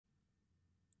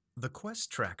The quest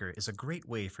tracker is a great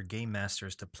way for game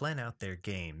masters to plan out their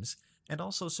games and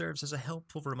also serves as a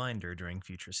helpful reminder during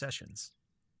future sessions.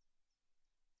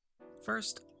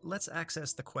 First, let's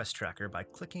access the quest tracker by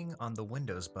clicking on the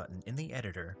Windows button in the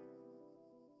editor.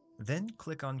 Then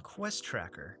click on Quest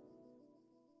Tracker.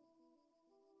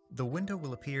 The window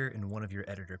will appear in one of your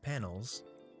editor panels,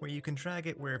 where you can drag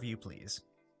it wherever you please.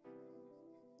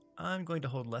 I'm going to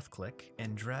hold left click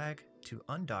and drag to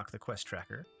undock the quest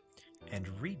tracker and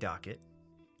redock it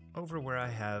over where I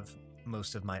have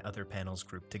most of my other panels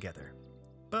grouped together,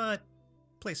 but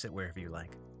place it wherever you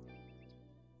like.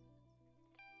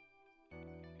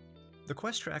 The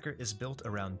quest tracker is built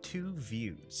around two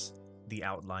views, the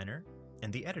outliner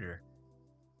and the editor.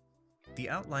 The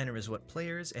outliner is what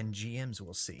players and GMs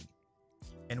will see,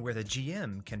 and where the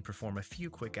GM can perform a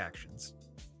few quick actions.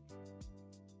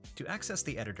 To access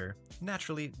the editor,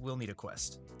 naturally we'll need a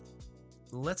quest.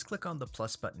 Let's click on the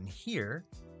plus button here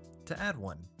to add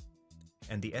one,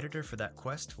 and the editor for that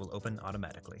quest will open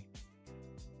automatically.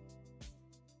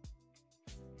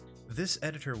 This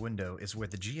editor window is where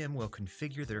the GM will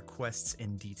configure their quests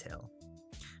in detail.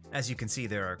 As you can see,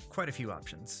 there are quite a few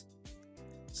options.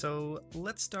 So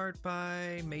let's start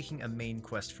by making a main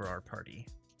quest for our party.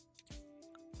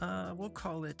 We'll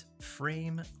call it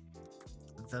Frame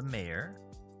the Mayor,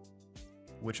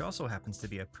 which also happens to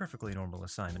be a perfectly normal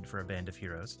assignment for a band of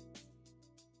heroes.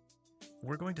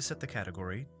 We're going to set the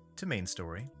category to Main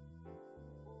Story.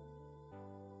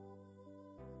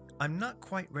 I'm not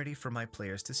quite ready for my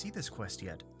players to see this quest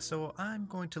yet, so I'm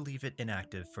going to leave it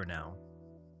inactive for now.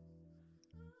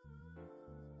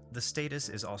 The status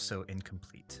is also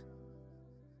incomplete.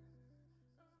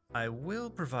 I will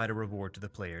provide a reward to the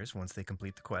players once they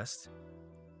complete the quest,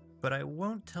 but I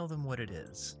won't tell them what it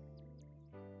is.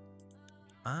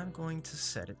 I'm going to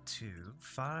set it to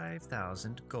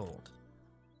 5,000 gold.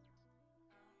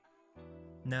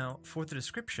 Now, for the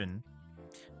description,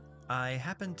 I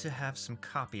happen to have some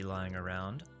copy lying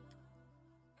around,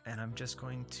 and I'm just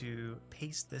going to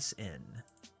paste this in.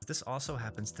 This also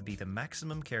happens to be the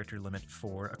maximum character limit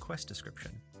for a quest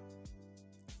description.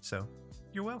 So,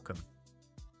 you're welcome.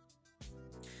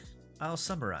 I'll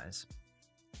summarize.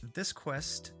 This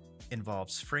quest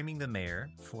involves framing the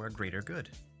mayor for a greater good.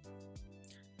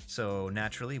 So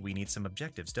naturally, we need some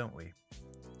objectives, don't we?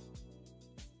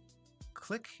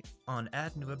 Click on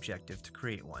Add New Objective to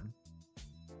create one.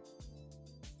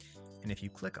 And if you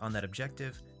click on that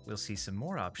objective, we'll see some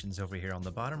more options over here on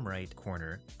the bottom right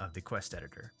corner of the quest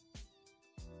editor.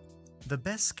 The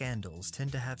best scandals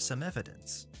tend to have some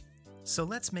evidence, so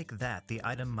let's make that the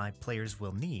item my players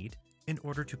will need in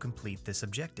order to complete this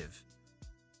objective.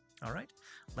 Alright,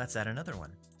 let's add another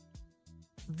one.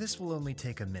 This will only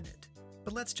take a minute,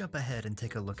 but let's jump ahead and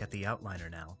take a look at the outliner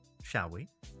now, shall we?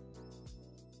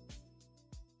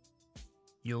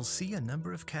 You'll see a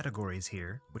number of categories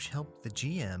here which help the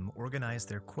GM organize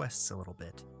their quests a little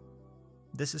bit.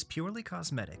 This is purely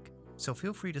cosmetic, so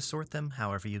feel free to sort them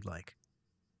however you'd like.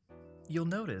 You'll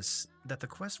notice that the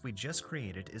quest we just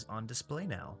created is on display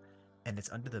now, and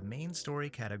it's under the main story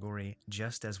category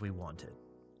just as we wanted.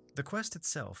 The quest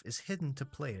itself is hidden to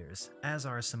players, as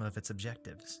are some of its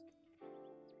objectives.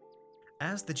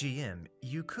 As the GM,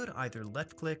 you could either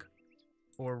left-click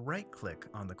or right-click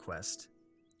on the quest,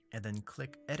 and then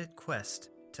click Edit Quest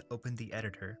to open the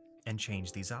editor and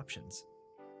change these options.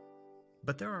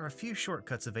 But there are a few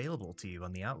shortcuts available to you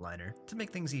on the outliner to make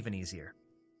things even easier.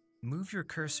 Move your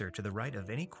cursor to the right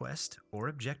of any quest or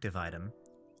objective item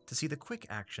to see the quick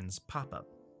actions pop up.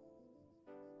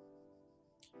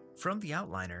 From the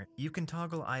outliner, you can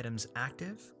toggle items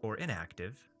active or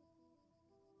inactive,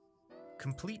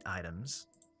 complete items,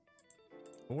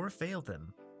 or fail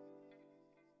them.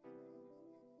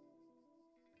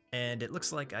 And it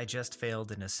looks like I just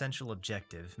failed an essential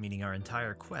objective, meaning our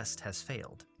entire quest has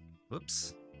failed.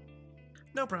 Whoops.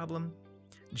 No problem.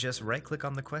 Just right-click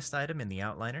on the quest item in the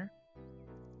outliner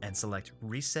and select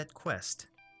Reset Quest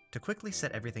to quickly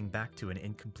set everything back to an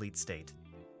incomplete state.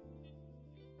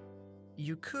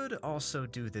 You could also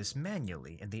do this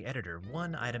manually in the editor,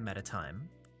 one item at a time,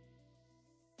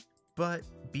 but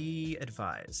be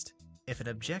advised, if an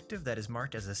objective that is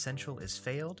marked as essential is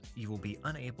failed, you will be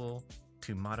unable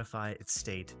to modify its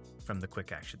state from the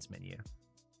Quick Actions menu.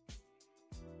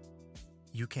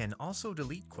 You can also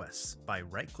delete quests by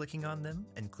right-clicking on them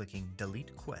and clicking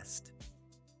Delete Quest.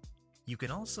 You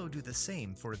can also do the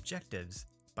same for objectives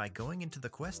by going into the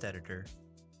quest editor,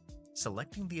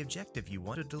 selecting the objective you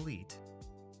want to delete,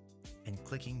 and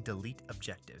clicking Delete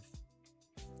Objective.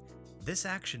 This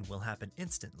action will happen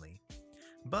instantly,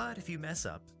 but if you mess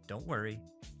up, don't worry.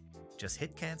 Just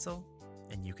hit cancel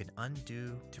and you can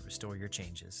undo to restore your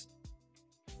changes.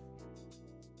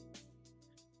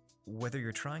 Whether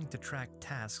you're trying to track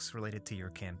tasks related to your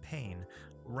campaign,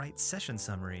 write session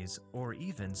summaries, or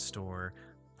even store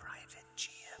private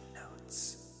GM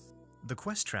notes, the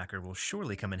quest tracker will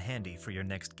surely come in handy for your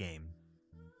next game.